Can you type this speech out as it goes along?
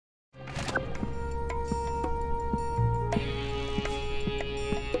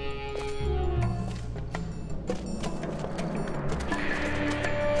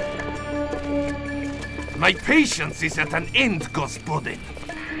My patience is at an end, Господин.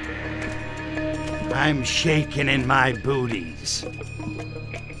 I'm shaking in my booties.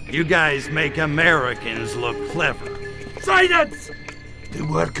 You guys make Americans look clever. Silence! The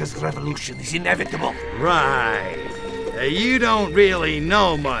workers' revolution is inevitable. Right. You don't really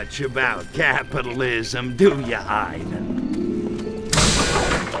know much about capitalism, do you, Ivan?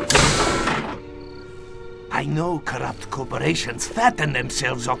 I know corrupt corporations fatten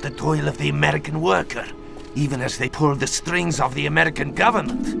themselves off the toil of the American worker, even as they pull the strings of the American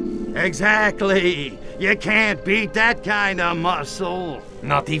government. Exactly. You can't beat that kind of muscle.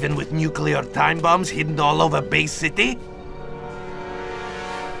 Not even with nuclear time bombs hidden all over Bay City?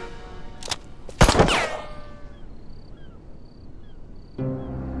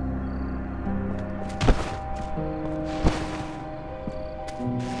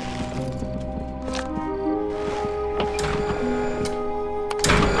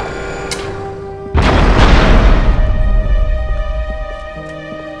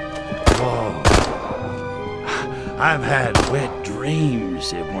 I've had wet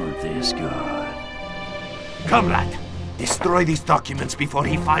dreams that weren't this good. Comrade, destroy these documents before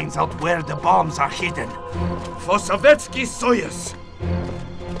he finds out where the bombs are hidden. For Sovietsky Soyuz!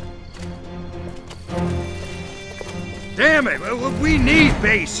 Damn it, we need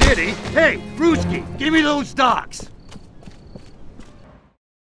Bay City. Hey, Ruski, give me those stocks.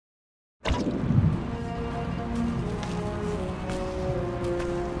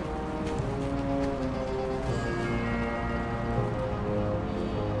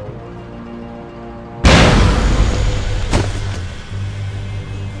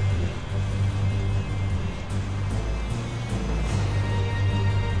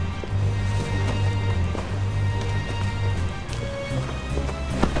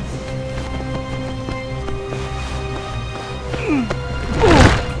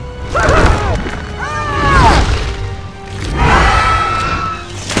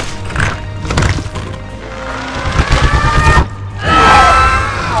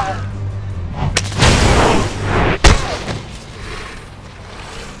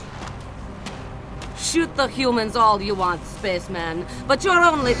 Shoot the humans all you want, spaceman, but you're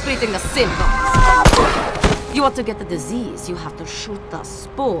only treating the symptoms. You want to get the disease, you have to shoot the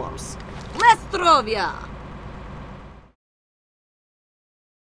spores. Lestrovia!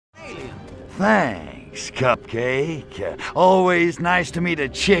 Thanks, Cupcake. Always nice to meet a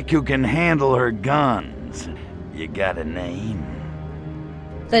chick who can handle her guns. You got a name?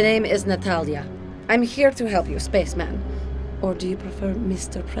 The name is Natalya. I'm here to help you, spaceman. Or do you prefer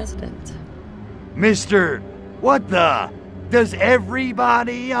Mr. President? Mr. What the? Does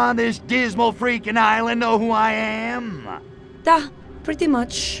everybody on this dismal freaking island know who I am? Pretty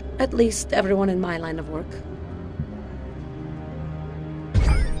much. At least everyone in my line of work.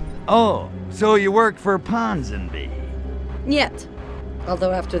 Oh, so you work for Ponsonby? Yet.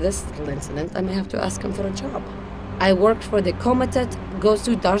 Although after this little incident, I may have to ask him for a job. I worked for the Komitet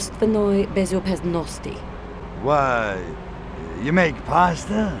Gosudarbstvenoi Bezopeznosti. Why, you make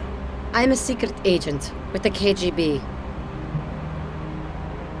pasta? I'm a secret agent with the KGB.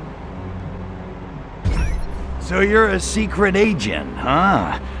 So you're a secret agent,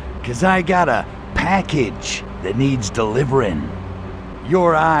 huh? 'Cause I got a package that needs delivering.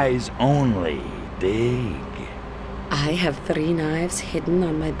 Your eyes only, dig? I have 3 knives hidden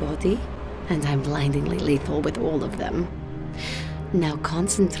on my body, and I'm blindingly lethal with all of them. Now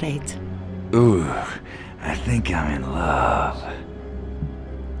concentrate. Ooh, I think I'm in love.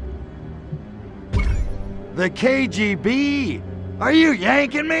 The KGB? Are you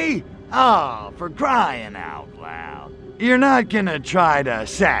yanking me? Oh, for crying out loud. You're not gonna try to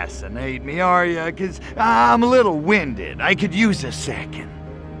assassinate me, are you? 'Cause I'm a little winded. I could use a second.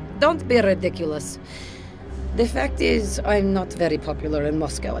 Don't be ridiculous. The fact is, I'm not very popular in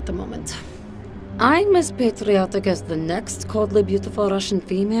Moscow at the moment. I'm as patriotic as the next coldly beautiful Russian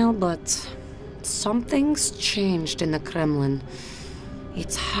female, but something's changed in the Kremlin.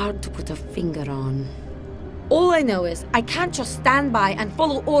 It's hard to put a finger on. All I know is I can't just stand by and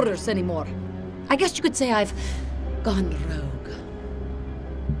follow orders anymore. I guess you could say I've gone rogue.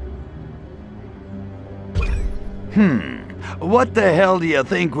 What the hell do you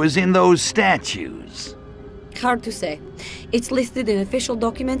think was in those statues? Hard to say. It's listed in official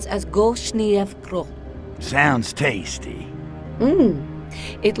documents as Golshniev Kro. Sounds tasty.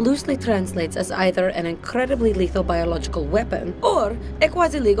 It loosely translates as either an incredibly lethal biological weapon or a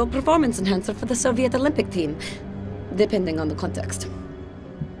quasi-legal performance enhancer for the Soviet Olympic team, depending on the context.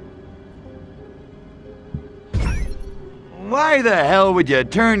 Why the hell would you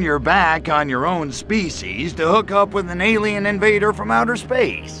turn your back on your own species to hook up with an alien invader from outer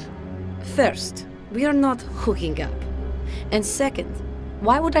space? First, We are not hooking up. And second,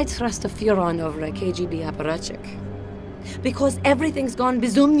 why would I trust a Furon over a KGB apparatchik? Because everything's gone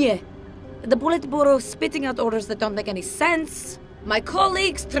bizumye. The Politburo spitting out orders that don't make any sense. My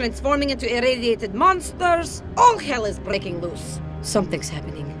colleagues transforming into irradiated monsters. All hell is breaking loose. Something's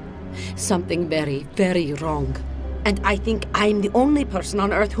happening. Something very, very wrong. And I think I'm the only person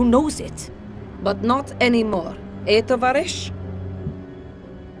on Earth who knows it. But not anymore. Eh, Tovarish?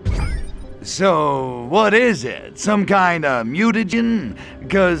 So, what is it? Some kind of mutagen?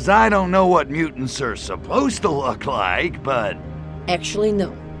 'Cause I don't know what mutants are supposed to look like, but... Actually,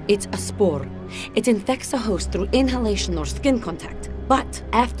 no. It's a spore. It infects a host through inhalation or skin contact. But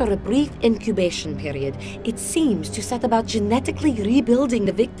after a brief incubation period, it seems to set about genetically rebuilding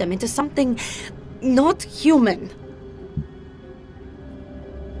the victim into something not human.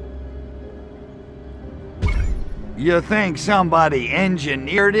 You think somebody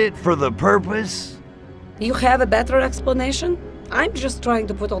engineered it for the purpose? You have a better explanation? I'm just trying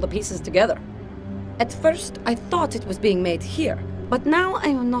to put all the pieces together. At first, I thought it was being made here, but now I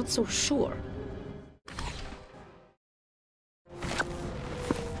am not so sure.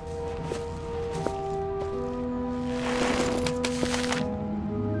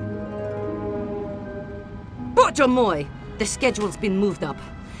 Bojomoy! The schedule's been moved up.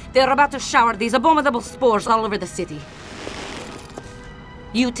 They're about to shower these abominable spores all over the city.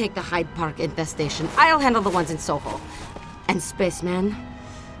 You take the Hyde Park infestation. I'll handle the ones in Soho. And Spaceman,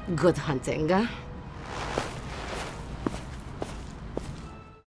 good hunting.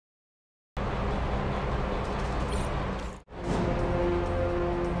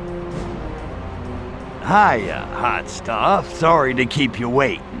 Hiya, hot stuff. Sorry to keep you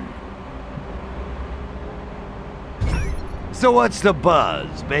waiting. So what's the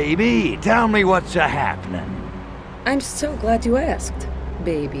buzz, baby? Tell me what's a-happening. I'm so glad you asked,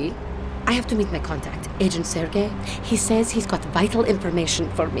 baby. I have to meet my contact, Agent Sergei. He says he's got vital information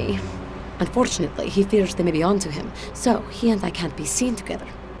for me. Unfortunately, he fears they may be onto him, so he and I can't be seen together.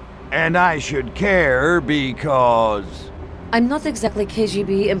 And I should care because... I'm not exactly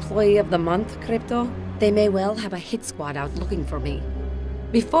KGB Employee of the Month, Crypto. They may well have a hit squad out looking for me.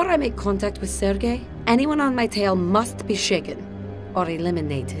 Before I make contact with Sergei, anyone on my tail must be shaken or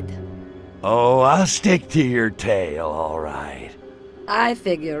eliminated. Oh, I'll stick to your tail, all right. I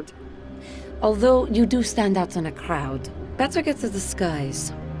figured. Although you do stand out in a crowd, better get to the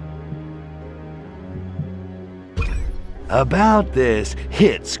skies. About this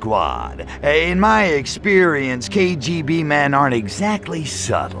hit squad, in my experience, KGB men aren't exactly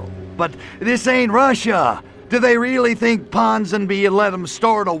subtle. But this ain't Russia. Do they really think Ponsonby let them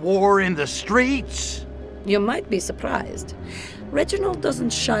start a war in the streets? You might be surprised. Reginald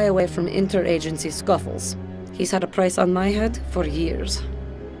doesn't shy away from interagency scuffles. He's had a price on my head for years.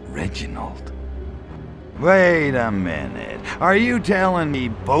 Reginald? Wait a minute. Are you telling me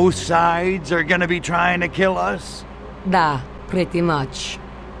both sides are gonna be trying to kill us? Da, pretty much.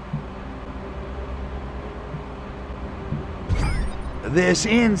 This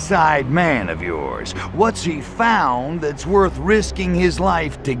inside man of yours, what's he found that's worth risking his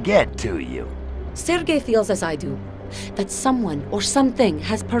life to get to you? Sergei feels as I do, that someone or something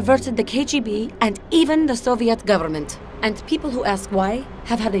has perverted the KGB and even the Soviet government. And people who ask why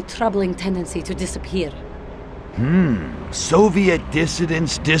have had a troubling tendency to disappear. Soviet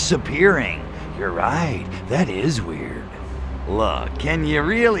dissidents disappearing. You're right, that is weird. Look, can you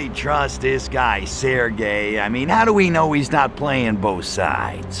really trust this guy, Sergei? I mean, how do we know he's not playing both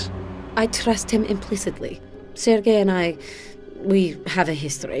sides? I trust him implicitly. Sergei and I, we have a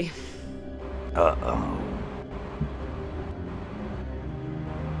history. Uh-oh.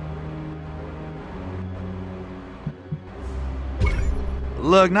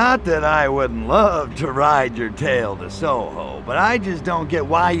 Look, not that I wouldn't love to ride your tail to Soho, but I just don't get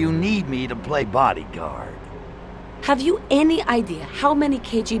why you need me to play bodyguard. Have you any idea how many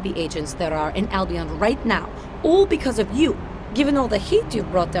KGB agents there are in Albion right now? All because of you. Given all the heat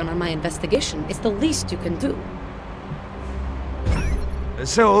you've brought down on my investigation, it's the least you can do.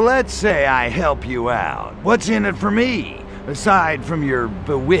 So let's say I help you out. What's in it for me? Aside from your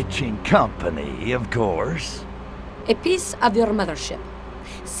bewitching company, of course. A piece of your mothership.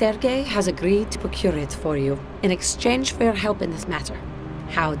 Sergei has agreed to procure it for you in exchange for your help in this matter.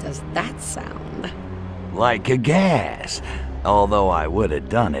 How does that sound? Like a gas. Although I would have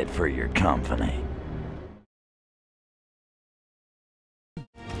done it for your company.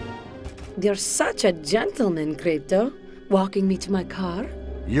 You're such a gentleman, Crypto. Walking me to my car?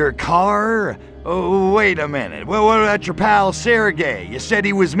 Your car? Oh, wait a minute. Well, what about your pal Sergei? You said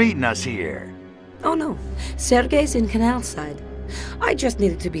he was meeting us here. Oh no, Sergei's in Canal Side. I just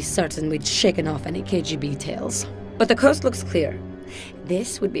needed to be certain we'd shaken off any KGB tales. But the coast looks clear.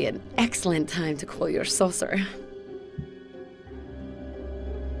 This would be an excellent time to call your saucer.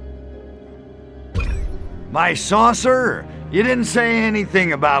 My saucer? You didn't say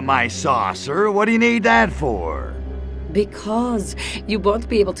anything about my saucer. What do you need that for? Because you won't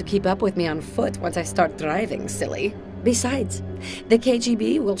be able to keep up with me on foot once I start driving, silly. Besides, the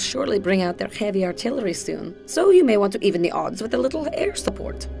KGB will surely bring out their heavy artillery soon, so you may want to even the odds with a little air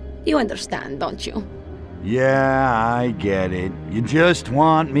support. You understand, don't you? Yeah, I get it. You just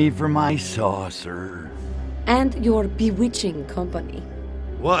want me for my saucer. And your bewitching company.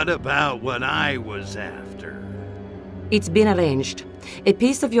 What about what I was after? It's been arranged. A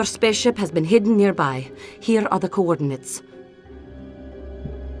piece of your spaceship has been hidden nearby. Here are the coordinates.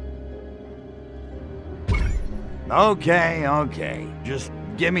 Okay. Just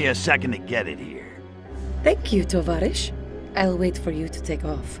give me a second to get it here. Thank you, Tovarish. I'll wait for you to take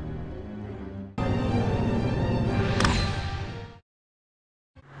off.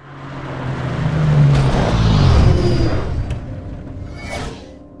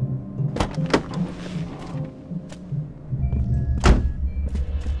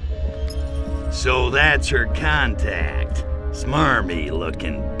 So that's her contact.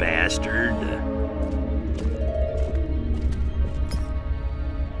 Smarmy-looking bastard.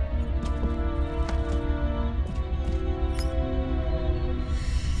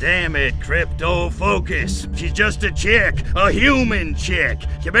 Damn it, Crypto, focus. She's just a chick, a human chick.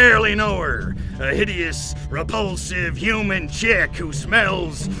 You barely know her. A hideous, repulsive human chick who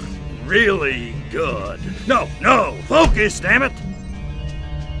smells really good. No, focus, damn it!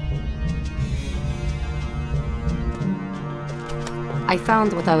 I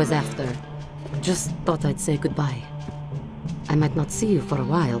found what I was after. Just thought I'd say goodbye. I might not see you for a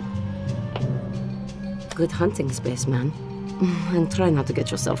while. Good hunting, spaceman. And try not to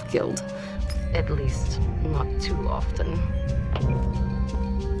get yourself killed. At least, not too often.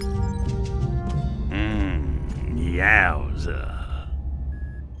 Yowza.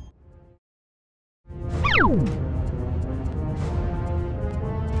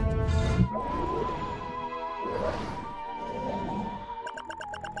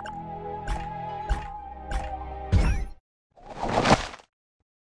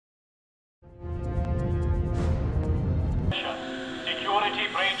 Security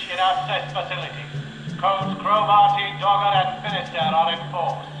breach in our test facility. Codes Cromarty, Dogger, and Finister are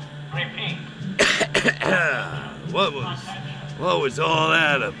enforced. Repeat. What was all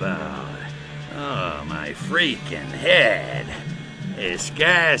that about? Oh, my freaking head. This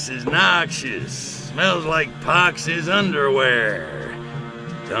gas is noxious. Smells like Pox's underwear.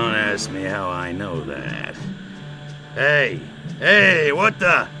 Don't ask me how I know that. Hey, what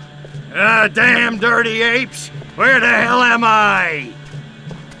the? Damn dirty apes! Where the hell am I?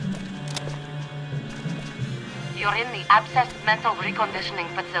 You're in the Abscessed Mental Reconditioning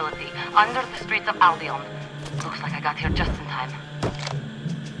Facility, under the streets of Albion. Looks like I got here just in time.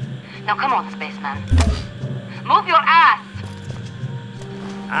 Now come on, spaceman. Move your ass!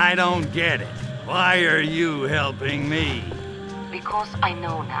 I don't get it. Why are you helping me? Because I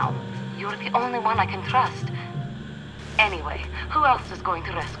know now. You're the only one I can trust. Anyway, who else is going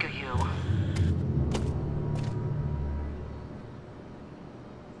to rescue you?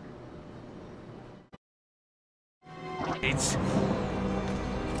 It's...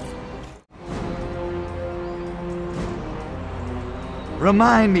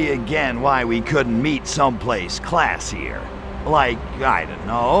 Remind me again why we couldn't meet someplace classier. Like, I don't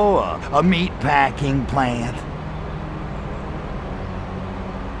know, a meat-packing plant.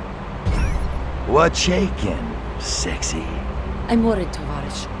 What's shaking, sexy? I'm worried,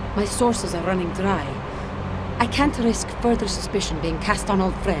 Tovarish. My sources are running dry. I can't risk further suspicion being cast on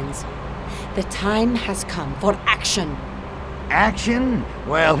old friends. The time has come for action. Action?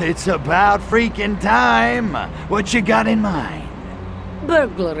 Well, it's about freaking time. What you got in mind?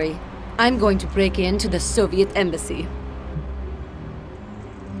 Burglary. I'm going to break into the Soviet embassy.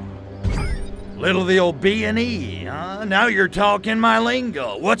 Little the old B&E, huh? Now you're talking my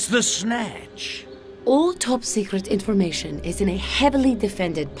lingo. What's the snatch? All top-secret information is in a heavily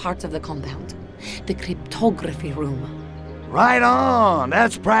defended part of the compound. The cryptography room. Right on.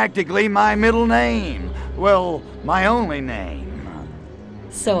 That's practically my middle name. Well, my only name.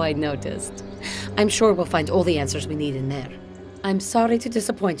 So I noticed. I'm sure we'll find all the answers we need in there. I'm sorry to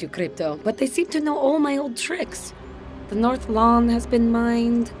disappoint you, Crypto, but they seem to know all my old tricks. The North Lawn has been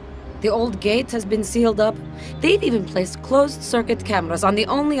mined. The old gate has been sealed up. They've even placed closed-circuit cameras on the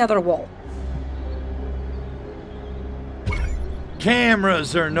only other wall.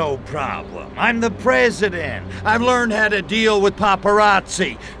 Cameras are no problem. I'm the president. I've learned how to deal with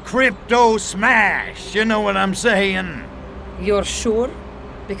paparazzi. Crypto smash, you know what I'm saying? You're sure?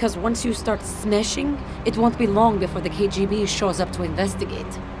 Because once you start smashing, it won't be long before the KGB shows up to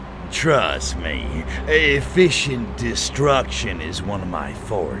investigate. Trust me, efficient destruction is one of my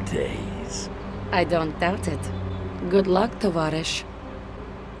fortes. I don't doubt it. Good luck, Tovarish.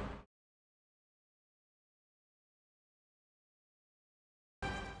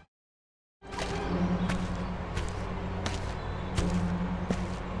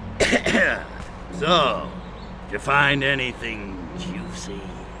 So, did you find anything juicy?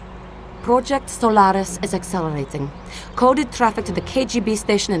 Project Solaris is accelerating. Coded traffic to the KGB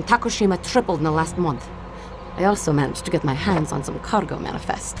station in Takushima tripled in the last month. I also managed to get my hands on some cargo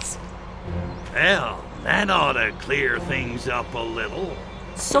manifests. Well, that ought to clear things up a little.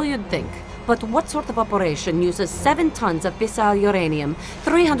 So you'd think. But what sort of operation uses 7 tons of fissile uranium,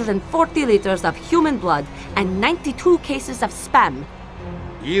 340 liters of human blood, and 92 cases of spam?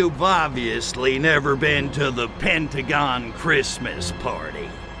 You've obviously never been to the Pentagon Christmas party.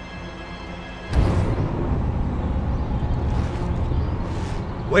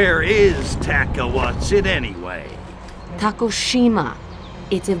 Where is Takawatsit anyway? Takushima.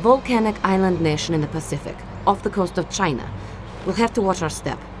 It's a volcanic island nation in the Pacific, off the coast of China. We'll have to watch our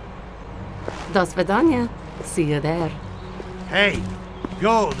step. Do svidaniya. See you there. Hey,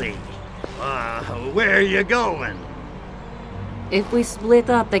 Goldie. Where are you going? If we split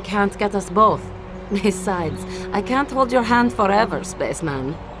up, they can't get us both. Besides, I can't hold your hand forever,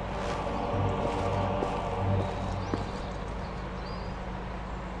 spaceman.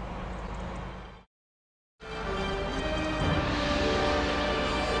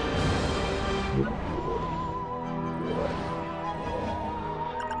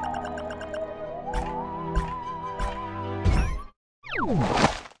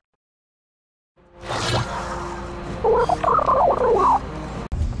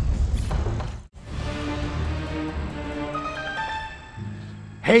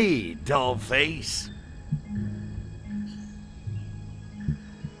 Hey, dollface.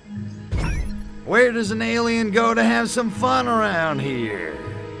 Where does an alien go to have some fun around here?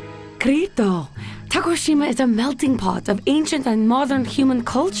 Krito, Takushima is a melting pot of ancient and modern human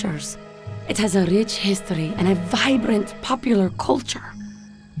cultures. It has a rich history and a vibrant popular culture.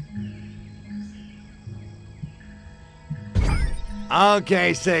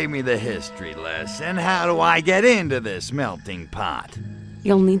 Okay, save me the history lesson. How do I get into this melting pot?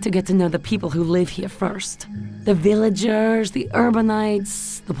 You'll need to get to know the people who live here first. The villagers, the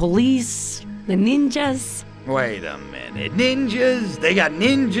urbanites, the police, the ninjas. Wait a minute. Ninjas? They got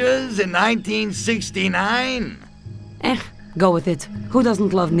ninjas in 1969? Go with it. Who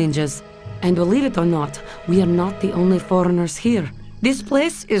doesn't love ninjas? And believe it or not, we are not the only foreigners here. This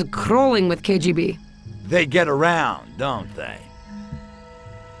place is crawling with KGB. They get around, don't they?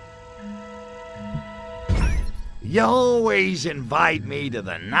 You always invite me to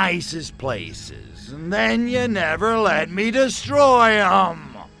the nicest places, and then you never let me destroy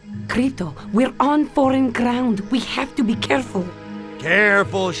them. Krito, we're on foreign ground. We have to be careful.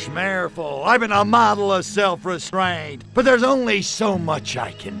 Careful, schmereful. I've been a model of self-restraint, but there's only so much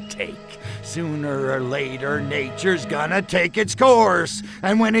I can take. Sooner or later, nature's gonna take its course,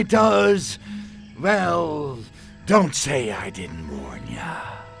 and when it does, well, don't say I didn't warn ya.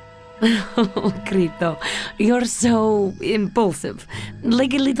 Oh, Krito, you're so impulsive,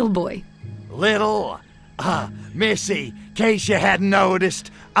 like a little boy. Little? Missy, case you hadn't noticed,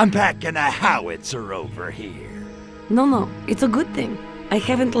 I'm packing a howitzer over here. No, it's a good thing. I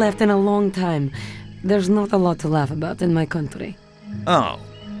haven't laughed in a long time. There's not a lot to laugh about in my country. Oh.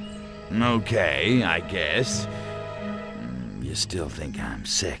 Okay, I guess. You still think I'm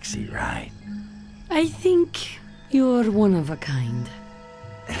sexy, right? I think you're one of a kind.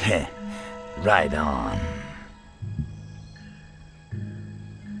 Right on.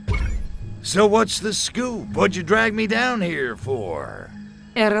 So what's the scoop? What'd you drag me down here for?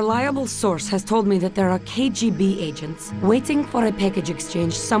 A reliable source has told me that there are KGB agents waiting for a package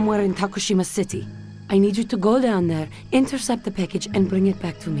exchange somewhere in Takushima City. I need you to go down there, intercept the package, and bring it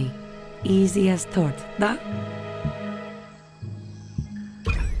back to me. Easy as tort, da?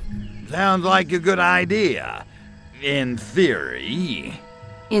 Sounds like a good idea. In theory.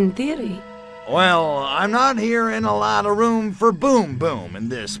 In theory. Well, I'm not hearing a lot of room for boom-boom in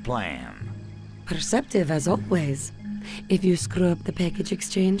this plan. Perceptive as always. If you screw up the package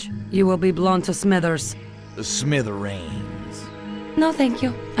exchange, you will be blown to smithers. Smithereens. No, thank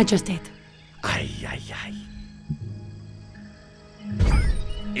you. I just ate. Ay.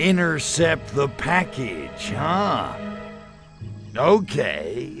 Intercept the package, huh?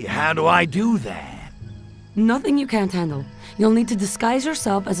 Okay, how do I do that? Nothing you can't handle. You'll need to disguise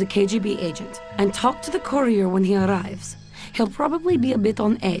yourself as a KGB agent and talk to the courier when he arrives. He'll probably be a bit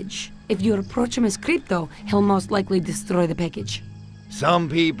on edge. If you approach him as Crypto, he'll most likely destroy the package. Some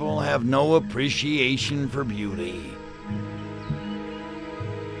people have no appreciation for beauty.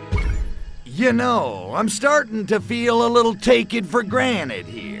 You know, I'm starting to feel a little taken for granted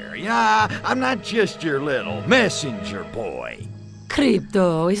here. Yeah, I'm not just your little messenger boy.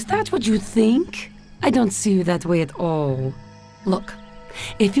 Crypto, is that what you think? I don't see you that way at all. Look,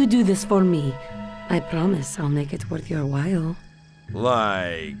 if you do this for me, I promise I'll make it worth your while.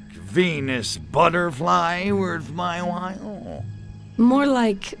 Like Venus butterfly worth my while? More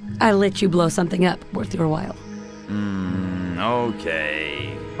like I'll let you blow something up worth your while.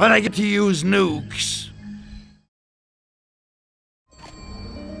 Okay. But I get to use nukes.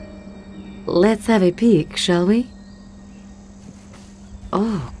 Let's have a peek, shall we?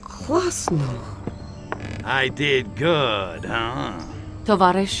 Oh, Klasno. I did good, huh?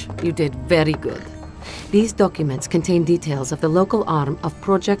 Tovarish, you did very good. These documents contain details of the local arm of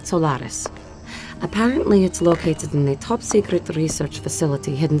Project Solaris. Apparently, it's located in a top-secret research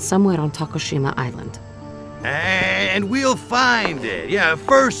facility hidden somewhere on Tokushima Island. And we'll find it. Yeah,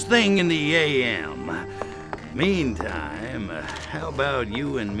 first thing in the AM. Meantime, how about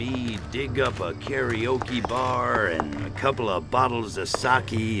you and me dig up a karaoke bar and a couple of bottles of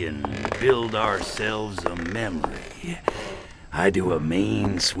sake and build ourselves a memory? I do a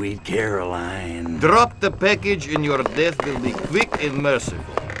mean, sweet Caroline. Drop the package and your death will be quick and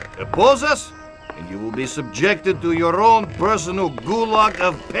merciful. Oppose us, and you will be subjected to your own personal gulag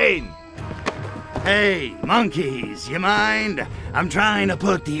of pain. Hey, monkeys, you mind? I'm trying to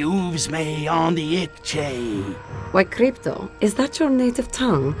put the oovsme on the itche. Why, Crypto, is that your native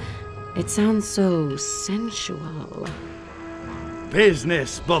tongue? It sounds so sensual.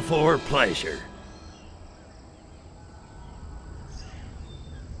 Business before pleasure.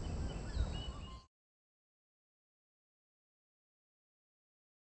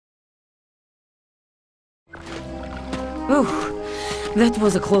 Ooh, that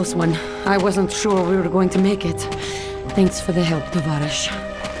was a close one. I wasn't sure we were going to make it. Thanks for the help, Tovarish.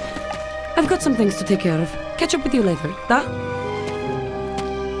 I've got some things to take care of. Catch up with you later, da?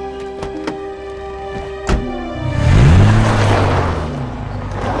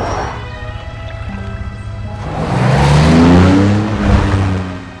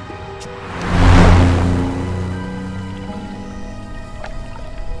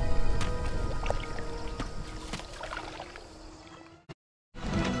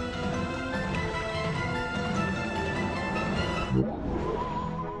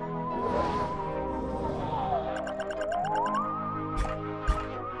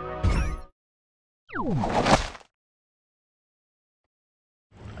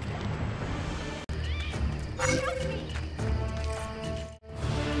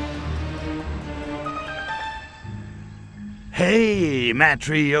 Hey,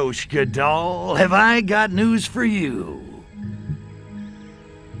 Matryoshka doll, have I got news for you?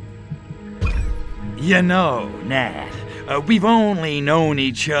 You know, Nat, we've only known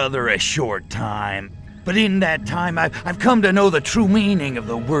each other a short time, but in that time I've come to know the true meaning of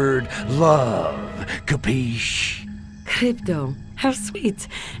the word love, capiche? Crypto, how sweet,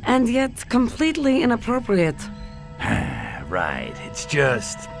 and yet completely inappropriate. Right, it's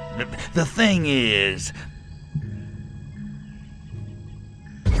just... The thing is...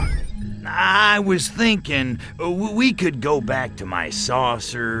 I was thinking we could go back to my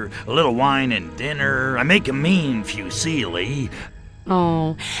saucer, a little wine and dinner. I make a mean fusilli.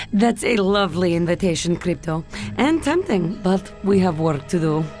 Oh, that's a lovely invitation, Crypto. And tempting, but we have work to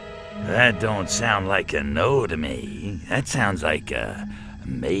do. That don't sound like a no to me. That sounds like a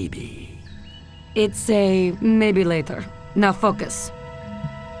maybe. It's a maybe later. Now focus.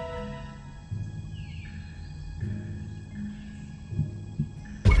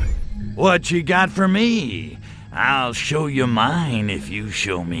 What you got for me? I'll show you mine if you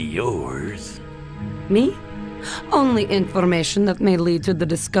show me yours. Me? Only information that may lead to the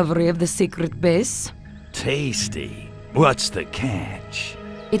discovery of the secret base. Tasty. What's the catch?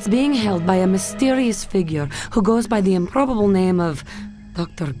 It's being held by a mysterious figure who goes by the improbable name of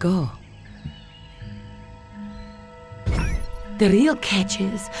Dr. Go. The real catch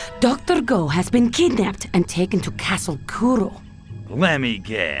is, Dr. Go has been kidnapped and taken to Castle Kuro. Let me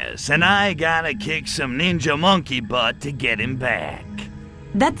guess, and I gotta kick some ninja monkey butt to get him back.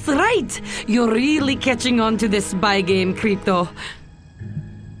 That's right! You're really catching on to this spy game, Crypto.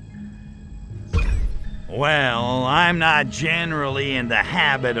 Well, I'm not generally in the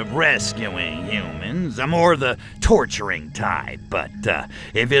habit of rescuing humans. I'm more the torturing type, but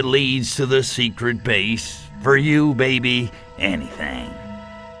if it leads to the secret base, for you, baby, anything.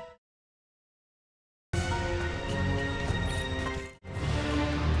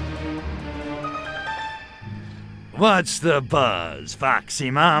 What's the buzz,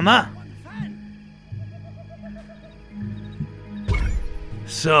 Foxy Mama?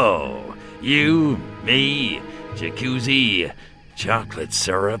 So, you, me, jacuzzi, chocolate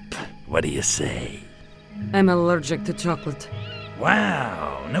syrup, what do you say? I'm allergic to chocolate.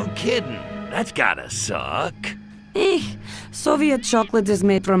 Wow, no kidding. That's gotta suck. Soviet chocolate is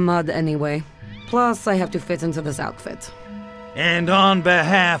made from mud anyway. Plus, I have to fit into this outfit. And on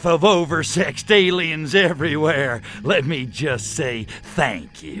behalf of oversexed aliens everywhere, let me just say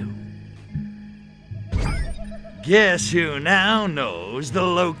thank you. Guess who now knows the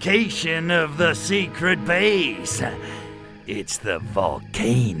location of the secret base? It's the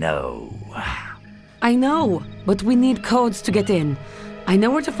volcano. I know, but we need codes to get in. I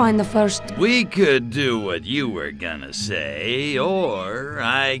know where to find the first... We could do what you were gonna say, or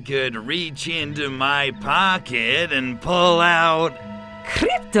I could reach into my pocket and pull out...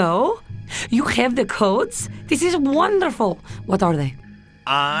 Crypto? You have the codes? This is wonderful. What are they?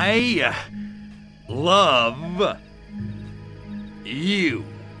 I love you.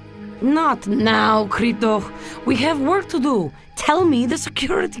 Not now, Crypto. We have work to do. Tell me the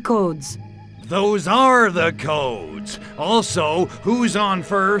security codes. Those are the codes. Also, who's on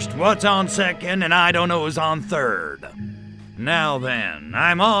first, what's on second, and I don't know who's on third. Now then,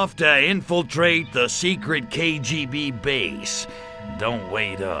 I'm off to infiltrate the secret KGB base. Don't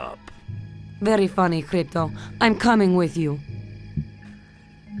wait up. Very funny, Crypto. I'm coming with you.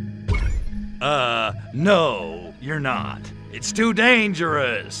 No, you're not. It's too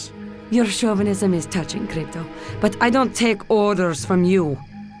dangerous. Your chauvinism is touching, Crypto. But I don't take orders from you.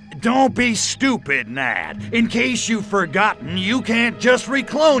 Don't be stupid, Nat. In case you've forgotten, you can't just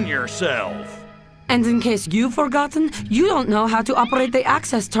reclone yourself. And in case you've forgotten, you don't know how to operate the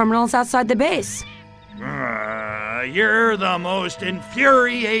access terminals outside the base. You're the most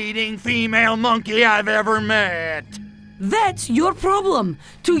infuriating female monkey I've ever met. That's your problem.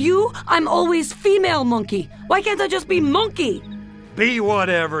 To you, I'm always female monkey. Why can't I just be monkey? Be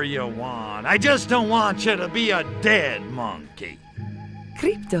whatever you want. I just don't want you to be a dead monkey.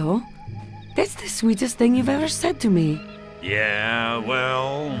 Crypto? That's the sweetest thing you've ever said to me. Yeah,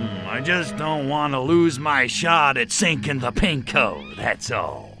 well, I just don't want to lose my shot at sinking the Pinko, that's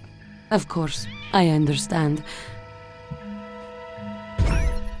all. Of course, I understand.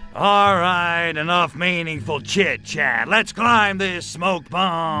 All right, enough meaningful chit-chat. Let's climb this smoke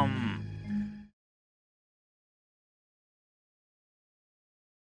bomb.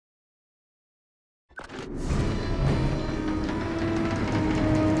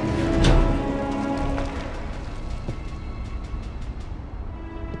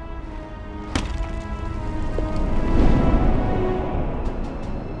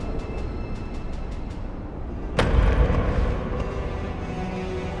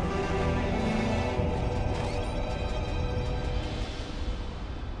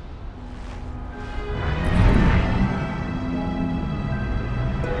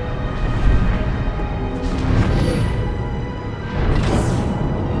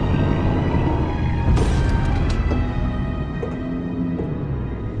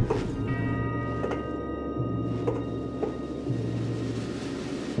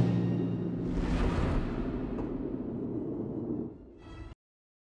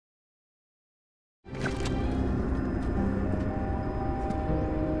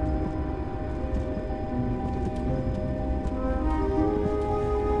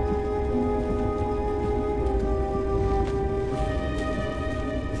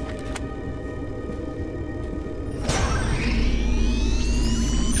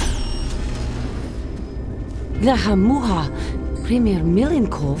 Lahamuha, Premier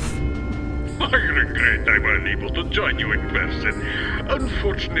Milenkov. I regret I'm unable to join you in person.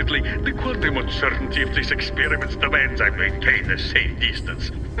 Unfortunately, the quantum uncertainty of this experiment demands I maintain a safe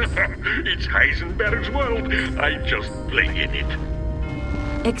distance. It's Heisenberg's world. I just play in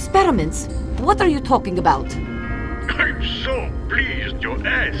it. Experiments? What are you talking about? I'm so pleased you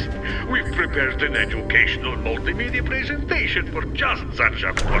asked. We've prepared an educational multimedia presentation for just such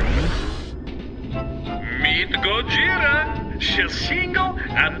a purpose. Meet Gojira. She's single,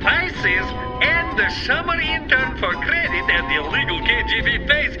 a Pisces, and the summer intern for credit at the illegal KGB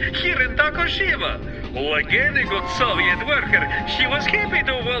base here in Tokushima. Like any good Soviet worker, she was happy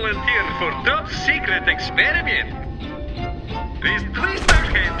to volunteer for top secret experiment. This twist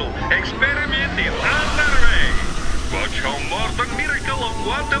handle. Experiment is underway. Watch how modern miracle of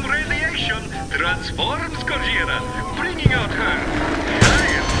quantum radiation transforms Gojira, bringing out her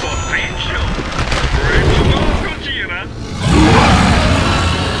highest potential. Ready to go, Gojira?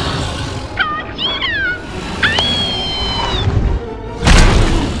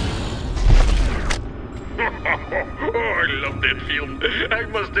 Oh, I love that film. I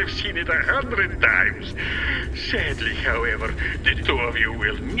must have seen it 100 times. Sadly, however, the two of you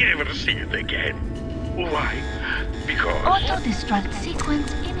will never see it again. Why? Because... Auto-destruct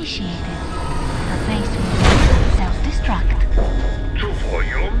sequence initiated. The base will self-destruct. To for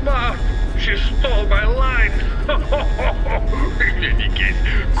your mouth! She stole my line! In any case,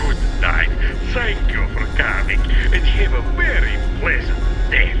 good night. Thank you for coming, and have a very pleasant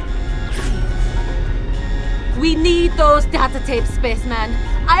day. We need those data tapes, spaceman.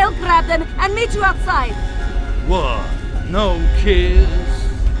 I'll grab them and meet you outside. What? No kiss?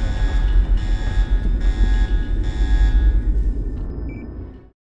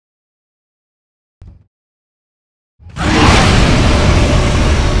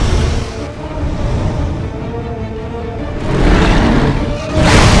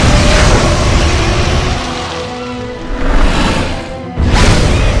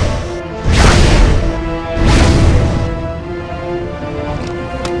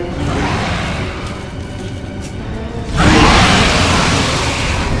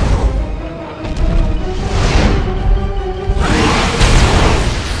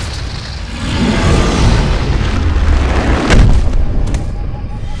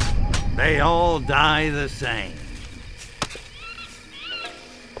 They all die the same.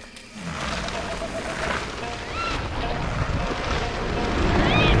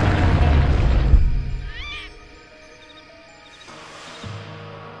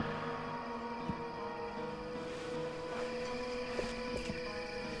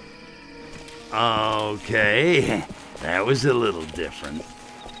 Okay, that was a little different.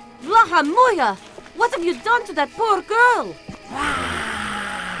 Vlahamoya! What have you done to that poor girl?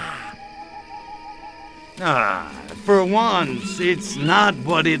 For once, it's not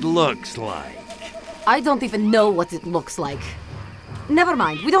what it looks like. I don't even know what it looks like. Never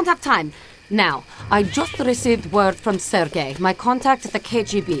mind, we don't have time. Now, I just received word from Sergei, my contact at the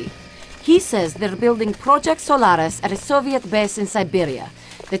KGB. He says they're building Project Solaris at a Soviet base in Siberia.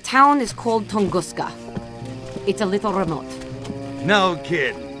 The town is called Tunguska. It's a little remote. No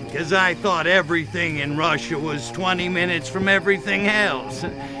kidding, because I thought everything in Russia was 20 minutes from everything else.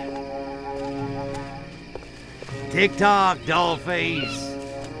 Tick-tock, dollface.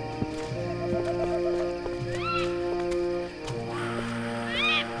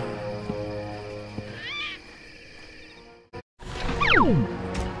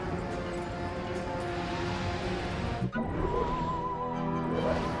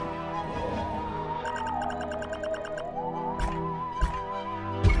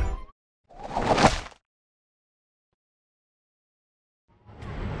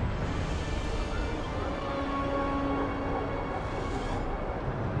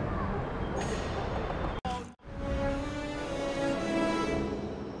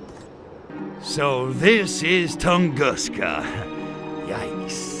 So this is Tunguska.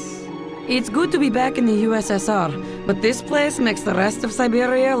 Yikes. It's good to be back in the USSR, but this place makes the rest of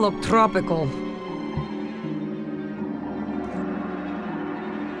Siberia look tropical.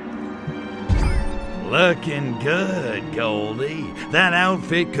 Looking good, Goldie. That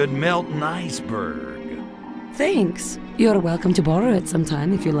outfit could melt an iceberg. Thanks. You're welcome to borrow it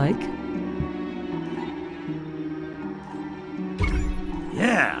sometime if you like.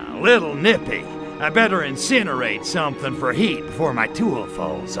 Yeah, a little nippy. I better incinerate something for heat before my tool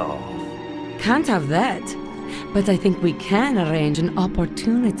falls off. Can't have that. But I think we can arrange an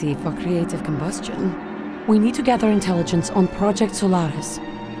opportunity for creative combustion. We need to gather intelligence on Project Solaris.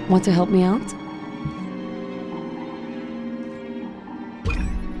 Want to help me out?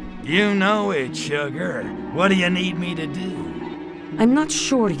 You know it, sugar. What do you need me to do? I'm not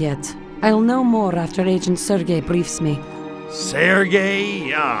sure yet. I'll know more after Agent Sergei briefs me.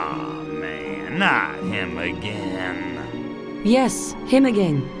 Sergei? Aw, man, not him again. Yes, him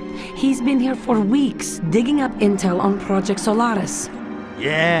again. He's been here for weeks, digging up intel on Project Solaris.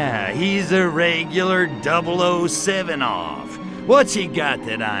 Yeah, he's a regular 007 off. What's he got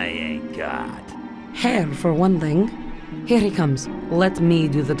that I ain't got? Hair, for one thing. Here he comes. Let me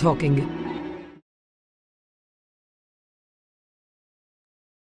do the talking.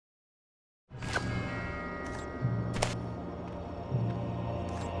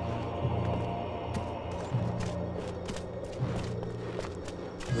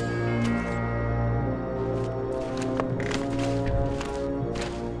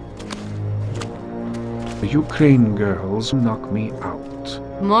 Ukraine girls knock me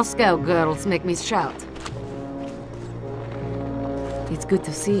out. Moscow girls make me shout. It's good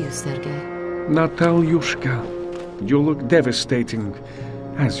to see you, Sergei. Natalyushka, you look devastating,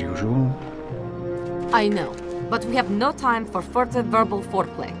 as usual. I know, but we have no time for further verbal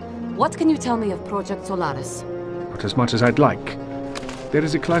foreplay. What can you tell me of Project Solaris? Not as much as I'd like. There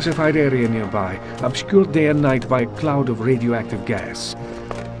is a classified area nearby, obscured day and night by a cloud of radioactive gas.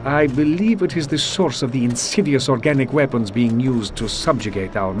 I believe it is the source of the insidious organic weapons being used to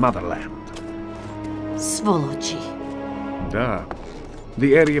subjugate our motherland. Svolochi. Ah.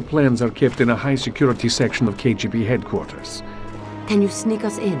 The area plans are kept in a high-security section of KGB headquarters. Can you sneak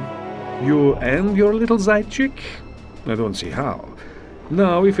us in? You and your little Zaychik? I don't see how.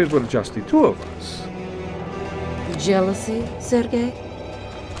 Now, if it were just the two of us... Jealousy, Sergei?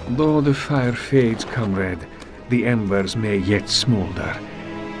 Though the fire fades, comrade, the embers may yet smolder,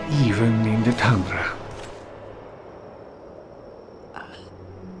 even in the tundra.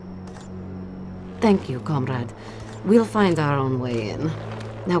 Thank you, comrade. We'll find our own way in.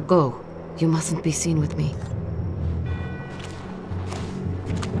 Now go. You mustn't be seen with me.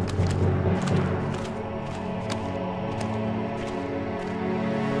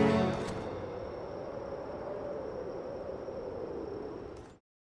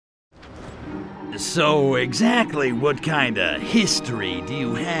 So exactly what kind of history do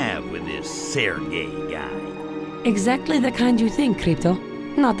you have with this Sergei guy? Exactly the kind you think, Crypto.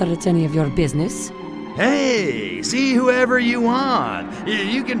 Not that it's any of your business. Hey, see whoever you want.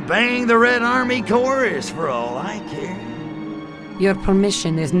 You can bang the Red Army chorus for all I care. Your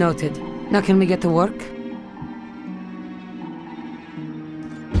permission is noted. Now can we get to work?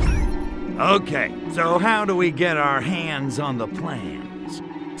 Okay, so how do we get our hands on the plans?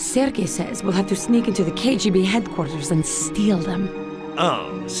 Sergei says we'll have to sneak into the KGB headquarters and steal them.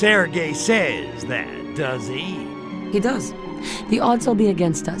 Oh, Sergei says that, does he? He does. The odds will be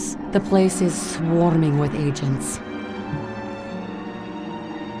against us. The place is swarming with agents.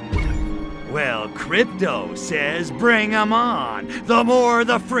 Well, Crypto says bring 'em on. The more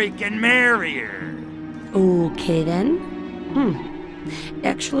the freaking merrier. Okay then.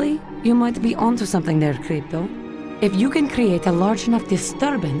 Actually, you might be onto something there, Crypto. If you can create a large enough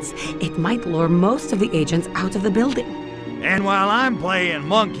disturbance, it might lure most of the agents out of the building. And while I'm playing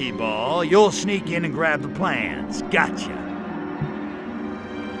monkey ball, you'll sneak in and grab the plans. Gotcha.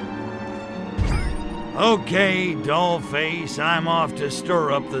 Okay, dollface, I'm off to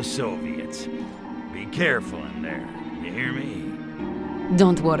stir up the Soviets. Be careful in there, you hear me?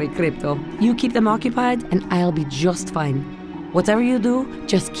 Don't worry, Crypto. You keep them occupied and I'll be just fine. Whatever you do,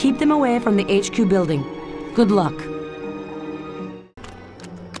 just keep them away from the HQ building. Good luck.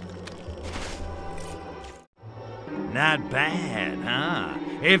 Not bad, huh?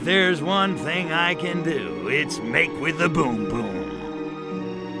 If there's one thing I can do, it's make with the boom boom.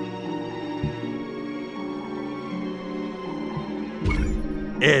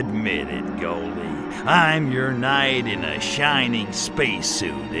 Admit it, Goldie. I'm your knight in a shining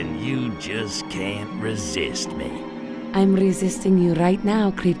spacesuit, and you just can't resist me. I'm resisting you right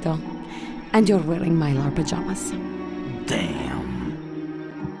now, Crypto. And you're wearing Mylar pajamas. Damn.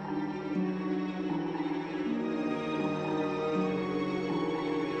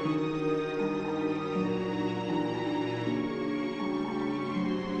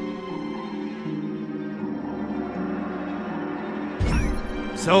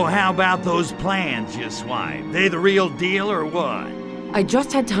 So how about those plans you swiped? They the real deal or what? I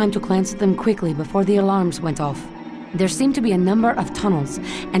just had time to glance at them quickly before the alarms went off. There seem to be a number of tunnels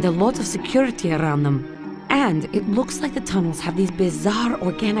and a lot of security around them. And it looks like the tunnels have these bizarre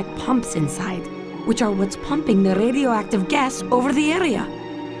organic pumps inside, which are what's pumping the radioactive gas over the area.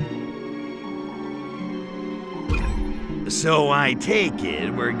 So I take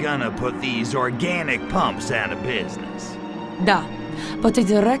it we're gonna put these organic pumps out of business. Da. But a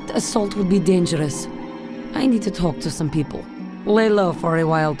direct assault would be dangerous. I need to talk to some people. Lay low for a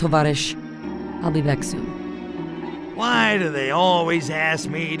while, Tovarish. I'll be back soon. Why do they always ask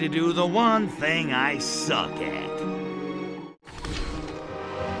me to do the one thing I suck at?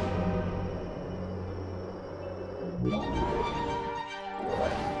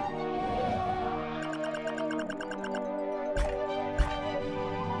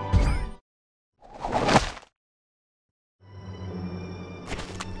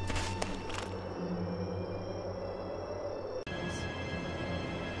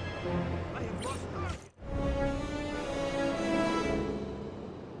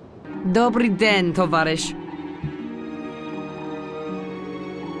 Dobry den, Tovarish.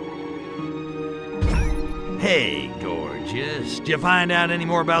 Hey, gorgeous. Did you find out any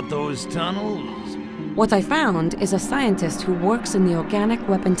more about those tunnels? What I found is a scientist who works in the organic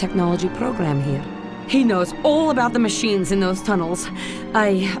weapon technology program here. He knows all about the machines in those tunnels.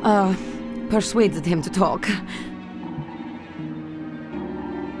 I, persuaded him to talk.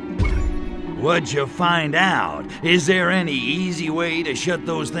 What'd you find out? Is there any easy way to shut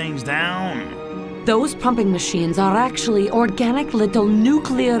those things down? Those pumping machines are actually organic little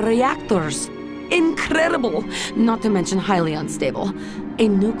nuclear reactors. Incredible! Not to mention highly unstable. A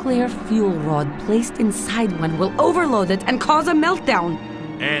nuclear fuel rod placed inside one will overload it and cause a meltdown.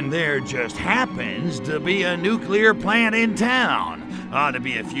 And there just happens to be a nuclear plant in town. Ought to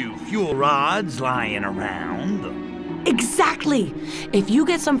be a few fuel rods lying around. Exactly! If you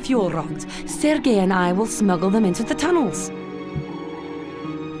get some fuel rods, Sergei and I will smuggle them into the tunnels.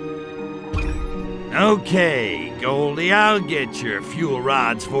 Okay, Goldie, I'll get your fuel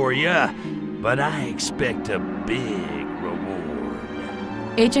rods for you, but I expect a big reward.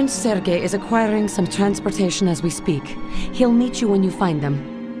 Agent Sergei is acquiring some transportation as we speak. He'll meet you when you find them.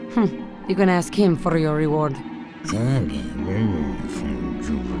 You can ask him for your reward.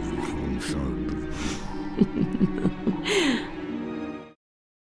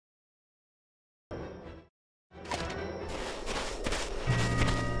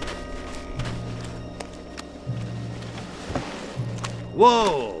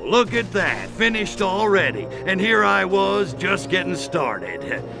 Whoa, look at that. Finished already. And here I was, just getting started.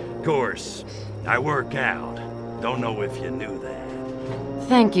 Of course, I work out. Don't know if you knew that.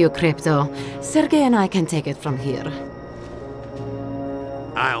 Thank you, Crypto. Sergei and I can take it from here.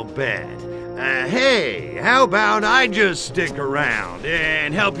 I'll bet. Hey, how about I just stick around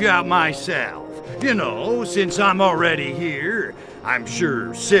and help you out myself? You know, since I'm already here, I'm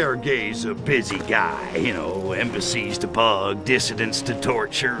sure Sergei's a busy guy. You know, embassies to bug, dissidents to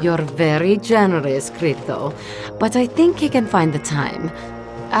torture. You're very generous, Crypto. But I think he can find the time.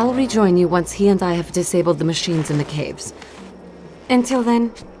 I'll rejoin you once he and I have disabled the machines in the caves. Until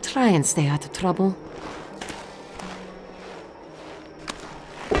then, try and stay out of trouble.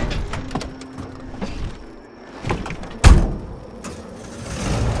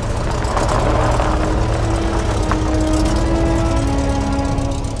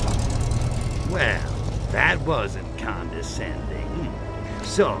 Wasn't condescending.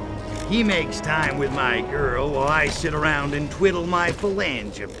 So, he makes time with my girl while I sit around and twiddle my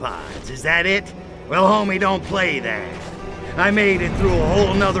phalangopods. Is that it? Well, homie, don't play that. I made it through a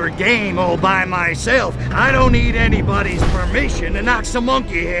whole nother game all by myself. I don't need anybody's permission to knock some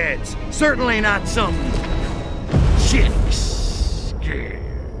monkey heads. Certainly not some chicks.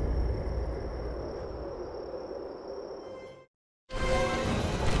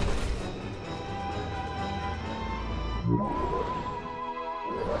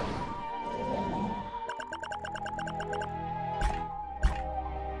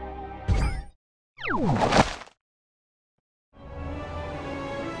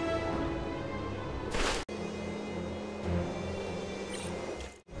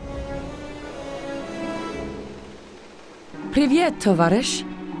 Привет, товарищ.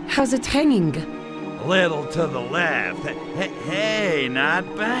 How's it hanging? A little to the left. Hey, not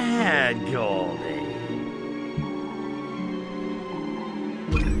bad, Goldie.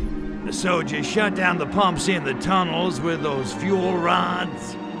 So, just shut down the pumps in the tunnels with those fuel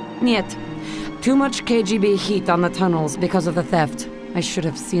rods? Niet. Too much KGB heat on the tunnels because of the theft. I should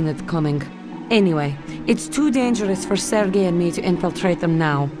have seen it coming. Anyway, it's too dangerous for Sergei and me to infiltrate them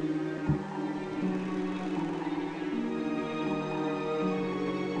now.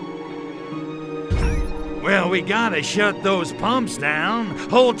 Well, we gotta shut those pumps down.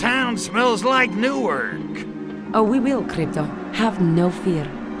 Whole town smells like Newark. Oh, we will, Crypto. Have no fear.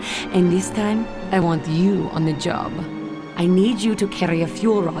 And this time, I want you on the job. I need you to carry a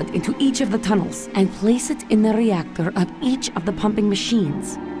fuel rod into each of the tunnels and place it in the reactor of each of the pumping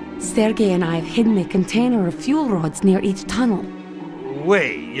machines. Sergei and I have hidden a container of fuel rods near each tunnel.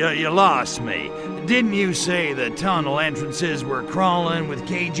 Wait, you lost me. Didn't you say the tunnel entrances were crawling with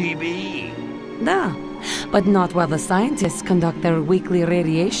KGB? Da, but not while the scientists conduct their weekly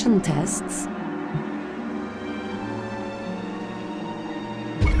radiation tests.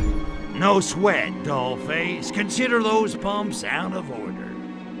 No sweat, dollface. Consider those pumps out of order.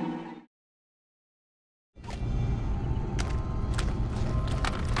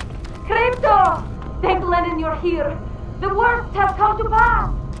 Crypto! Thank Lenin you're here. The worst has come to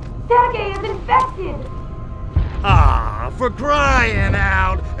pass. Sergei is infected. Ah, for crying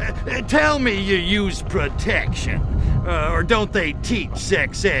out! Tell me you use protection. Or don't they teach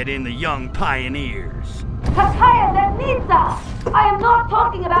sex ed in the Young Pioneers? Natalya, that needs us! I am not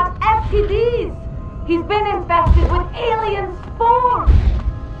talking about STDs! He's been infested with alien spores!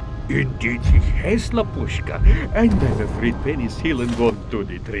 Indeed he has, Lapushka, and I'm afraid penicillin won't do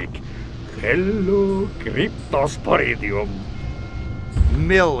the trick. Hello, Cryptosporidium.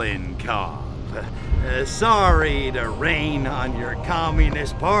 Milenkov. Sorry to rain on your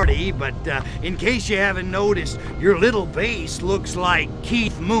communist party, but in case you haven't noticed, your little base looks like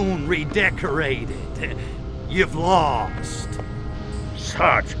Keith Moon redecorated. You've lost.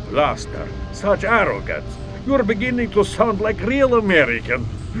 Such bluster, such arrogance. You're beginning to sound like real American.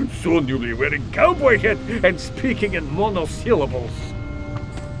 Soon you'll be wearing cowboy hat and speaking in monosyllables.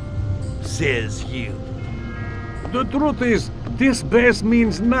 Says you. The truth is, this base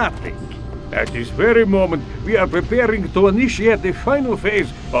means nothing. At this very moment, we are preparing to initiate the final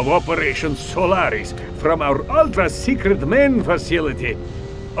phase of Operation Solaris from our ultra-secret main facility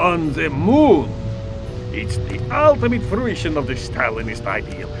on the moon. It's the ultimate fruition of the Stalinist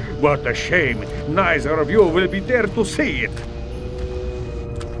ideal. What a shame neither of you will be there to see it.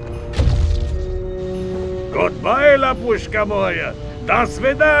 Goodbye, Lapushka moya. До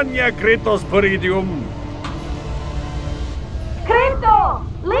свидания, Cryptosporidium. Crypto!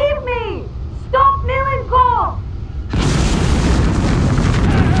 Leave me! Stop Milenkov!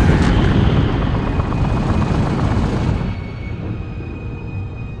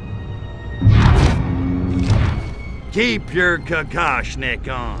 Keep your Kakashnik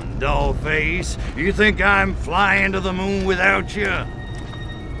on, dollface. You think I'm flying to the moon without you?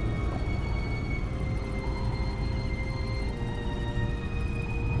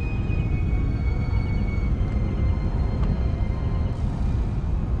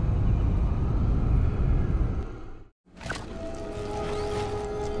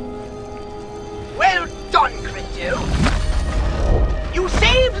 Well done, Crypto. You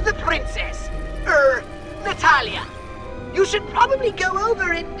saved the princess. Natalya. You should probably go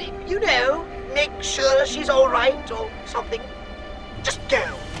over and, you know, make sure she's all right or something. Just go.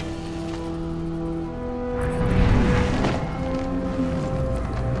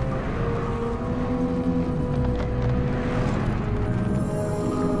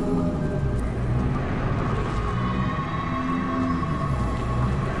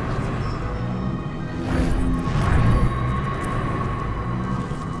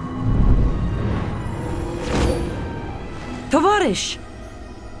 Tovarish!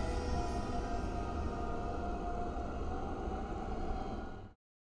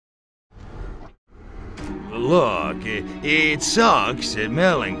 Look, it sucks that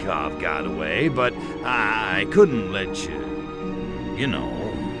Milenkov got away, but I couldn't let you, you know.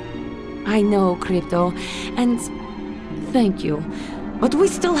 I know, Crypto, and thank you. But we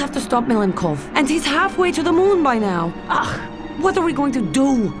still have to stop Milenkov, and he's halfway to the moon by now. Ugh, what are we going to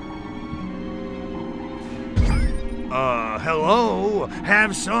do? Hello?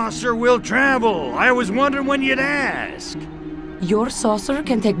 Have saucer will travel. I was wondering when you'd ask. Your saucer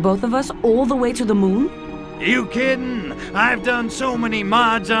can take both of us all the way to the moon? You kidding? I've done so many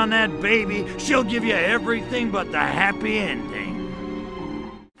mods on that baby, she'll give you everything but the happy ending.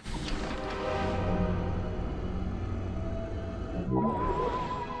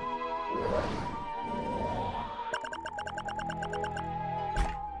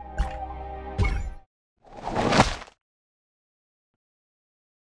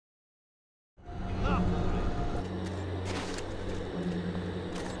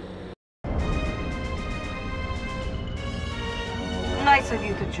 Nice of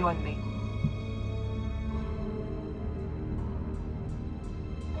you to join me.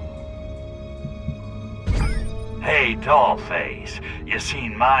 Hey, Dollface, you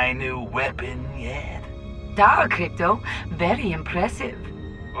seen my new weapon yet? Da, Crypto. Very impressive.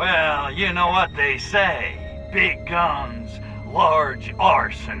 Well, you know what they say. Big guns, large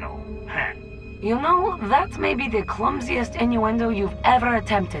arsenal. You know, that may be the clumsiest innuendo you've ever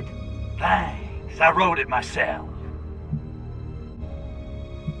attempted. Thanks, I wrote it myself.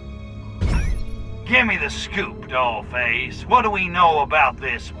 Give me the scoop, Dollface. What do we know about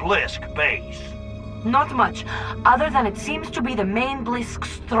this Blisk base? Not much, other than it seems to be the main Blisk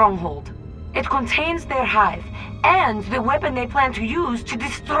stronghold. It contains their hive, and the weapon they plan to use to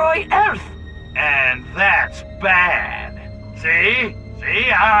destroy Earth. And that's bad. See?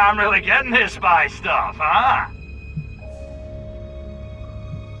 See? I'm really getting this spy stuff, huh?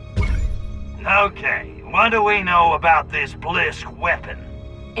 Okay, what do we know about this Blisk weapon?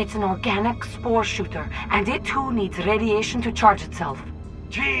 It's an organic spore shooter, and it too needs radiation to charge itself.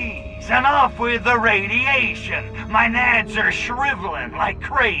 Jeez, enough with the radiation. My nads are shriveling like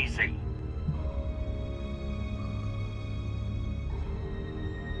crazy.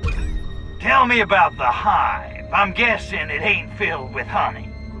 Tell me about the hive. I'm guessing it ain't filled with honey.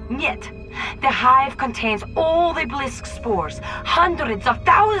 Yet, the hive contains all the Blisk spores, hundreds of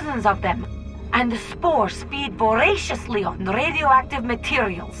thousands of them. And the spores feed voraciously on radioactive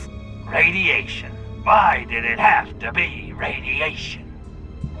materials. Radiation. Why did it have to be radiation?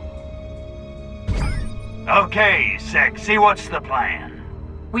 Okay, Sexy, what's the plan?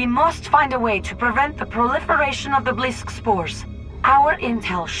 We must find a way to prevent the proliferation of the Blisk spores. Our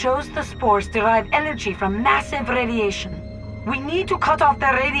intel shows the spores derive energy from massive radiation. We need to cut off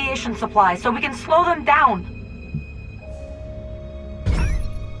their radiation supply so we can slow them down.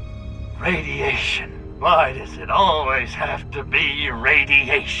 Radiation. Why does it always have to be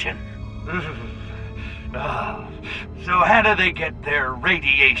radiation? So how do they get their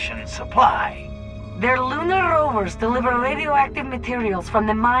radiation supply? Their lunar rovers deliver radioactive materials from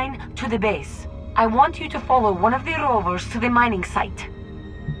the mine to the base. I want you to follow one of the rovers to the mining site.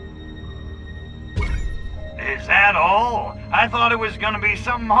 Is that all? I thought it was gonna be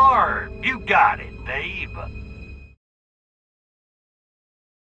something hard. You got it, babe.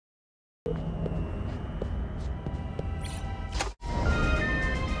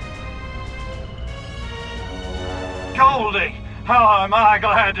 Goldie! How am I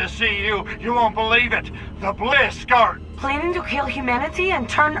glad to see you! You won't believe it! The Blisk are... Planning to kill humanity and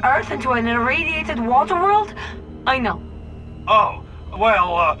turn Earth into an irradiated water world? I know. Oh,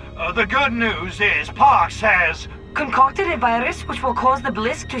 well, the good news is Pox has... concocted a virus which will cause the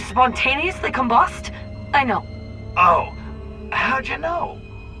Blisk to spontaneously combust? I know. Oh, how'd you know?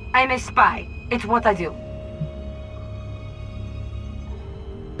 I'm a spy. It's what I do.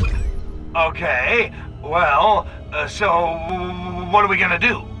 Okay, well, so what are we gonna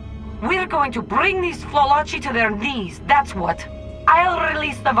do? We're going to bring these Flolachi to their knees, that's what. I'll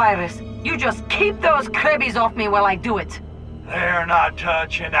release the virus. You just keep those Krebbies off me while I do it. They're not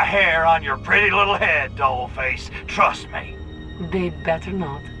touching a hair on your pretty little head, dollface. Trust me. They better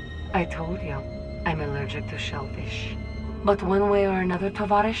not. I told you, I'm allergic to shellfish. But one way or another,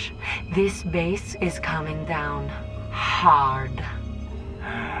 Tovarish, this base is coming down hard.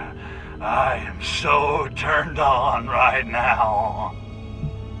 I am so turned on right now.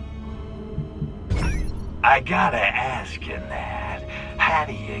 I gotta ask you, Nat, how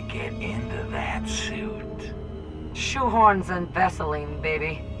do you get into that suit? Shoehorns and Vaseline,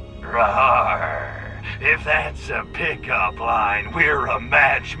 baby. Rawr. If that's a pickup line, we're a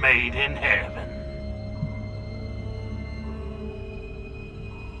match made in heaven.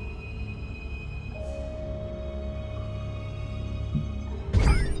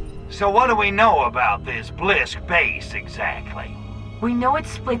 So what do we know about this Blisk base exactly? We know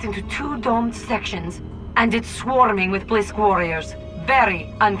it's split into 2 domed sections, and it's swarming with Blisk warriors.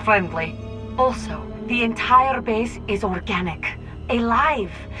 Very unfriendly. Also, the entire base is organic,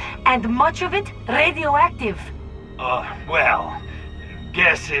 alive, and much of it radioactive. Well,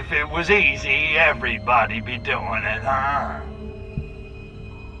 guess if it was easy, everybody'd be doing it, huh?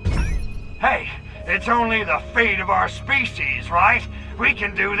 Hey, it's only the fate of our species, right? We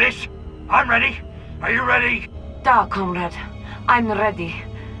can do this. I'm ready. Are you ready? Da, comrade. I'm ready.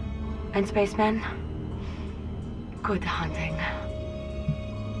 And spaceman, good hunting.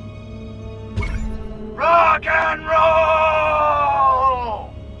 Rock and roll!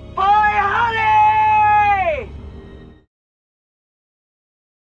 Bye, honey!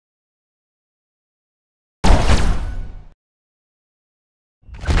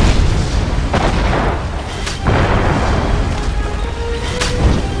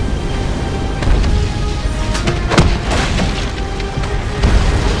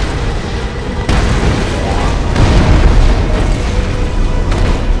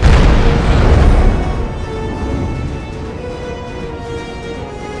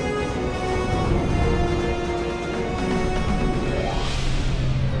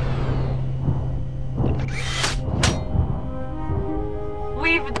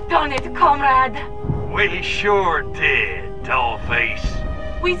 Done it, comrade! We sure did, dollface.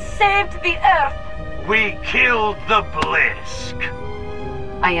 We saved the Earth! We killed the Blisk.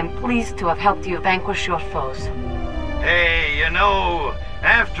 I am pleased to have helped you vanquish your foes. Hey, you know,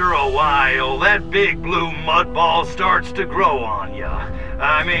 after a while, that big blue mud ball starts to grow on ya.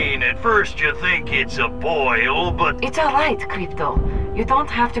 I mean, at first you think it's a boil, but... It's alright, Crypto. You don't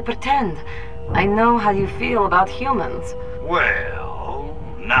have to pretend. I know how you feel about humans. Well...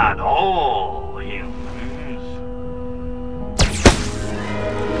 not all humans.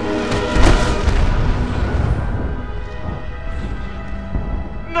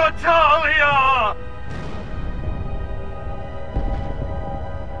 Natalya!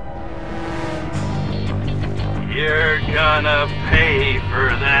 You're gonna pay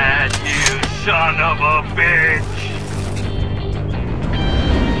for that, you son of a bitch!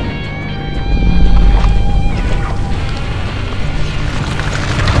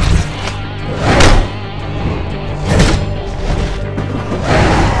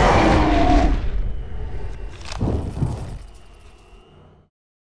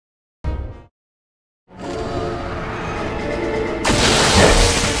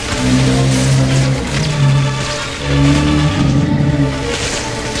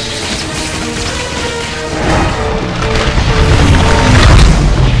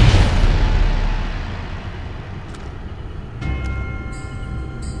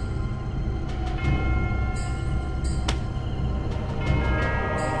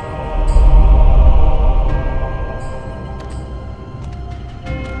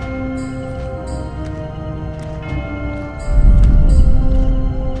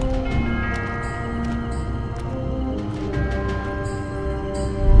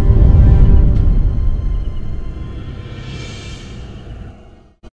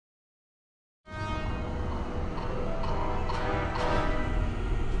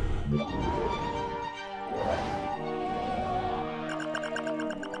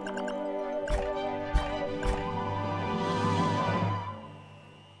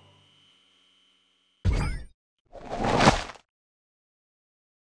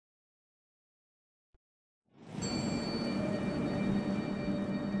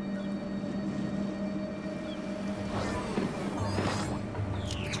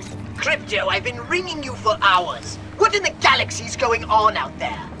 Crypto, I've been ringing you for hours. What in the galaxy's going on out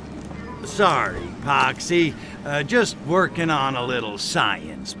there? Sorry, Poxy. Just working on a little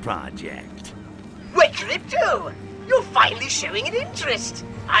science project. Wait, Crypto! You're finally showing an interest.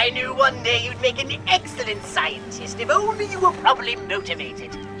 I knew one day you'd make an excellent scientist if only you were properly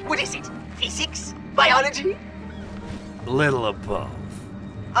motivated. What is it? Physics? Biology? Little of both.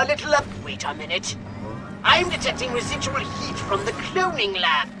 A little up. Wait a minute. I'm detecting residual heat from the cloning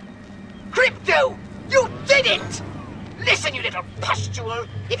lab. Crypto! You did it! Listen, you little pustule.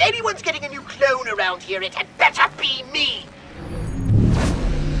 If anyone's getting a new clone around here, it had better be me!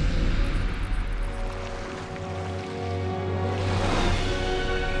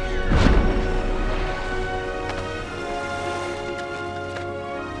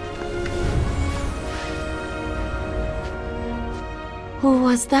 Who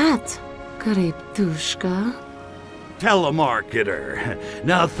was that, Kriptushka? Telemarketer.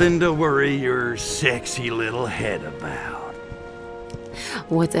 Nothing to worry your sexy little head about.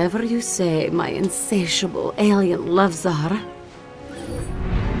 Whatever you say, my insatiable alien loves are.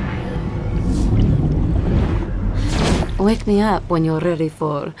 Wake me up when you're ready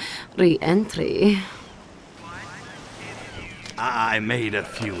for re-entry. I made a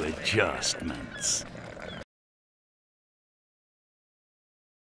few adjustments.